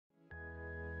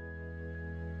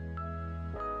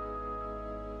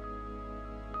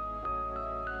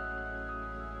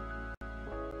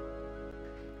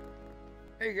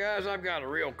Hey guys, I've got a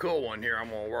real cool one here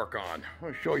I'm gonna work on.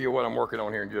 I'll show you what I'm working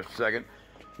on here in just a second.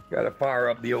 Got to fire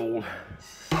up the old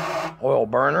oil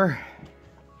burner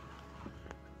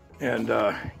and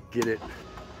get it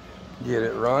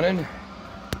running.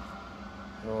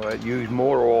 Well, that used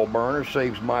motor oil burner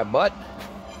saves my butt.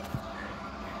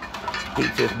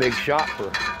 Heats this big shop for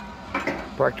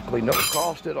practically no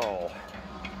cost at all.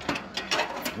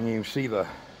 And you can see the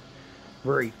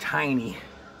very tiny,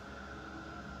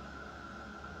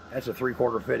 that's a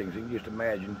 3/4 fitting, so you can just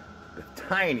imagine the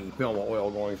tiny film of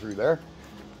oil going through there.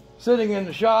 Sitting in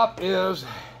the shop is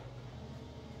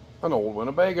an old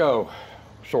Winnebago,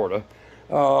 sorta.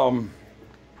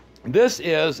 This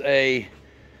is a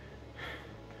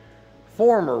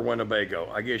former Winnebago,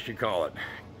 I guess you call it.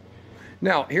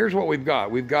 Now, here's what we've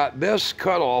got. We've got this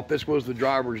cut off. This was the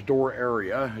driver's door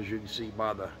area, as you can see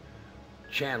by the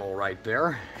channel right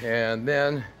there. And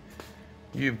then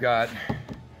you've got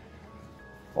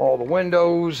all the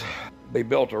windows. They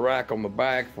built a rack on the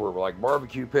back for like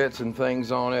barbecue pits and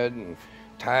things on it, and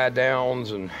tie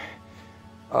downs. And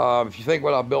if you think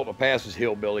what I built in the past is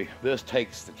hillbilly, this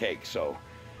takes the cake. So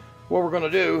what we're going to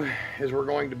do is we're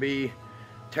going to be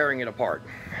tearing it apart,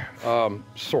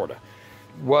 sorta.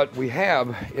 What we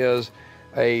have is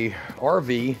a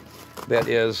RV that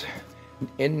is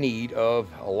in need of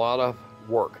a lot of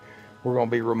work. We're going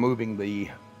to be removing the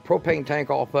propane tank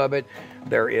off of it.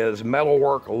 There is metal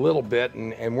work a little bit,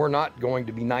 and we're not going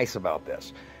to be nice about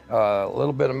this. A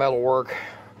little bit of metal work,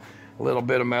 a little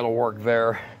bit of metal work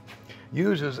there.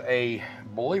 Uses a,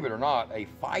 believe it or not, a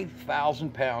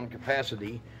 5,000 pound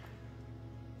capacity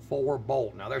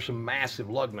 4-bolt. Now there's some massive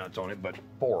lug nuts on it, but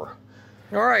 4.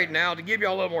 All right, now to give you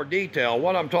a little more detail,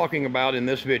 what I'm talking about in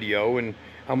this video, and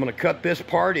I'm going to cut this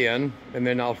part in, and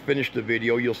then I'll finish the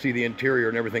video. You'll see the interior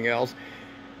and everything else.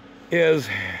 Is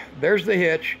there's the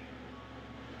hitch.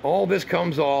 All this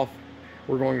comes off.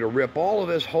 We're going to rip all of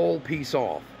this whole piece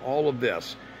off, all of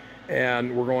this,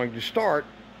 and we're going to start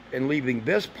and leaving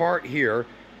this part here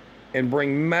and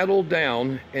bring metal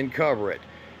down and cover it.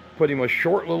 Put him a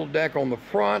short little deck on the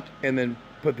front and then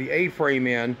put the A-frame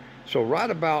in. So right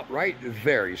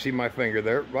there, you see my finger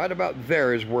there, right about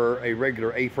there is where a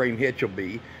regular A-frame hitch will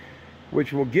be,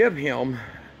 which will give him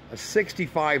a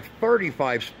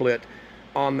 65-35 split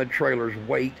on the trailer's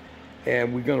weight,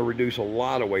 and we're going to reduce a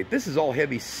lot of weight. This is all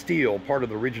heavy steel, part of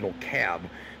the original cab.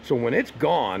 So when it's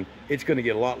gone, it's going to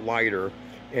get a lot lighter.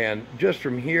 And just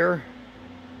from here,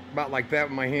 about like that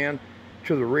with my hand,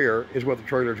 to the rear is what the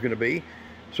trailer is going to be.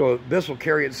 So this will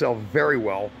carry itself very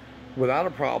well, without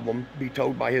a problem, be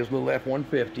towed by his little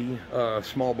F-150,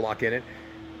 small block in it.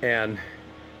 And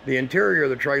the interior of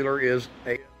the trailer is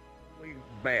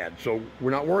bad, so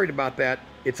we're not worried about that.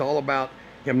 It's all about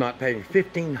him not paying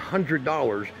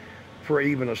 $1,500 for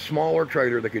even a smaller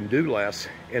trailer that can do less,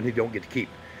 and he don't get to keep.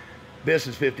 This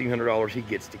is $1,500 he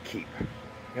gets to keep.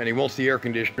 And he wants the air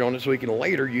conditioner on it so he can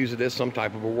later use it as some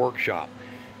type of a workshop.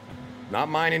 Not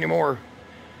mine anymore.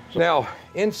 So now,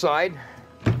 inside,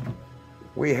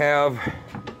 we have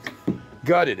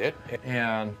gutted it,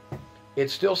 and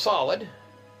it's still solid,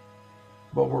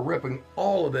 but we're ripping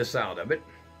all of this out of it.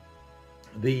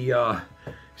 The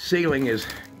ceiling is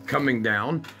coming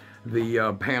down,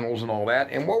 the panels and all that,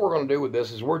 and what we're going to do with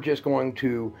this is we're just going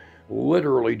to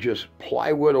literally just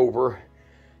plywood over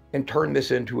and turn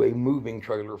this into a moving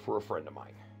trailer for a friend of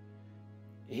mine.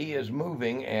 He is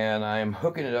moving, and I'm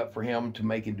hooking it up for him to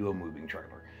make into a moving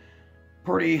trailer.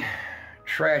 Pretty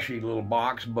trashy little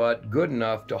box, but good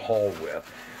enough to haul with.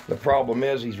 The problem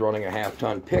is he's running a 1/2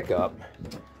 ton pickup,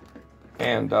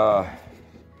 and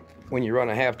when you run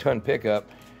a 1/2 ton pickup,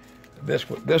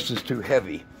 this is too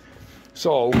heavy.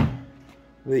 So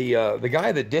the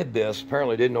guy that did this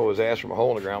apparently didn't know his ass from a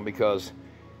hole in the ground, because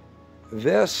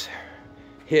this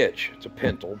hitch, it's a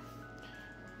Pintle,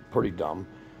 pretty dumb,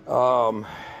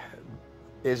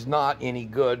 is not any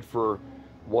good for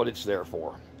what it's there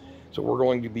for. So we're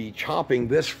going to be chopping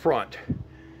this front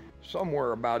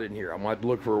somewhere about in here. I might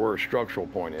look for where a structural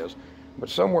point is, but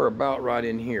somewhere about right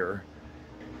in here.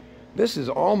 This is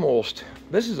a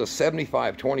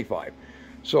 75-25.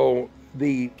 So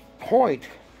the point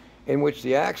in which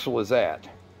the axle is at,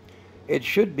 it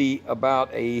should be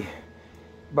about a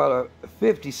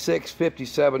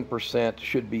 56-57%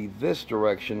 should be this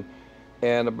direction,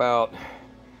 and about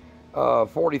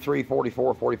 43,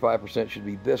 44, 45% should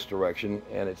be this direction,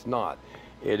 and it's not.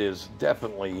 It is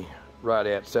definitely right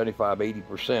at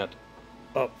 75-80%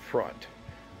 up front,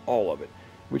 all of it,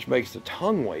 which makes the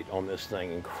tongue weight on this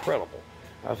thing incredible.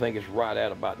 I think it's right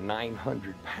at about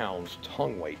 900 pounds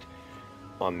tongue weight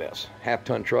on this. 1/2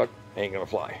 ton truck ain't gonna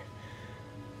fly.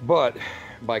 But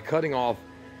by cutting off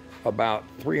about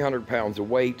 300 pounds of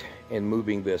weight in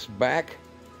moving this back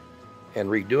and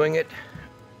redoing it.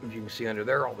 As you can see under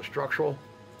there, all the structural,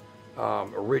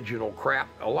 original crap.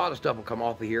 A lot of stuff will come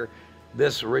off of here.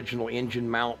 This original engine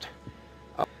mount,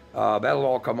 that'll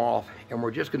all come off, and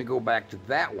we're just going to go back to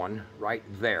that one right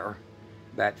there,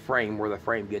 that frame where the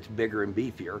frame gets bigger and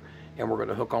beefier, and we're going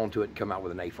to hook onto it and come out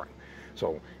with an A-frame.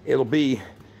 So it'll be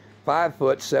 5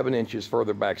 foot 7 inches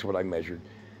further back is what I measured.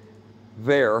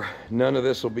 There, none of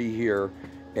this will be here,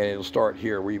 and it'll start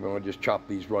here. We're going to just chop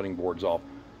these running boards off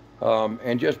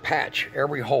and just patch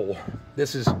every hole.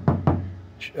 This is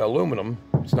aluminum,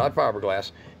 it's not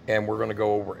fiberglass, and we're going to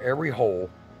go over every hole.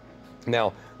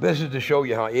 Now, this is to show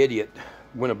you how idiot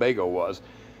Winnebago was.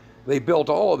 They built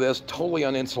all of this totally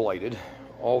uninsulated,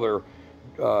 all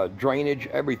their drainage,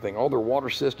 everything, all their water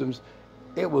systems.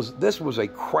 This was a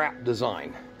crap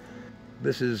design.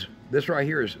 This right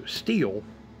here is steel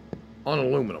on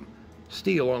aluminum.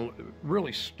 Steel on,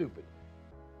 really stupid.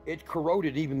 It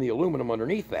corroded even the aluminum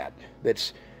underneath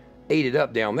that's ate it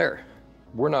up down there.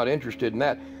 We're not interested in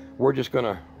that. We're just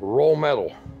gonna roll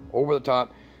metal over the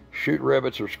top, shoot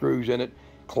rivets or screws in it,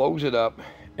 close it up,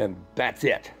 and that's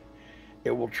it.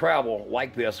 It will travel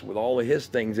like this with all of his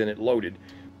things in it loaded,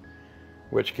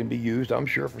 which can be used, I'm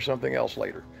sure, for something else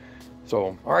later.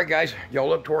 So, all right, guys, y'all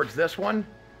look towards this one.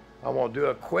 I'm gonna do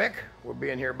it quick. We'll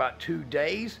be in here about 2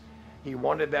 days. He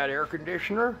wanted that air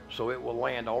conditioner, so it will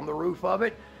land on the roof of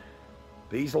it.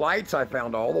 These lights, I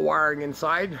found all the wiring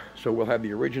inside, so we'll have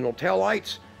the original tail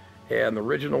lights and the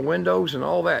original windows and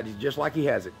all that, just like he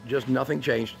has it, just nothing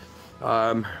changed.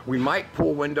 We might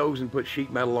pull windows and put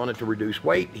sheet metal on it to reduce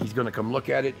weight. He's gonna come look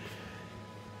at it.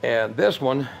 And this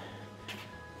one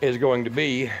is going to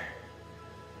be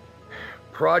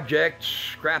Project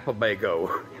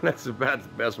Scrap-A-Bago. That's about the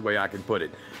best way I can put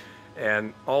it.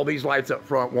 And all these lights up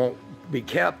front won't be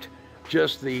kept,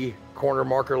 just the corner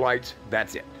marker lights,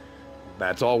 that's it.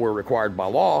 That's all we're required by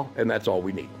law, and that's all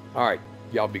we need. All right,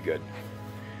 y'all be good.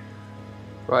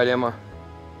 Right, Emma?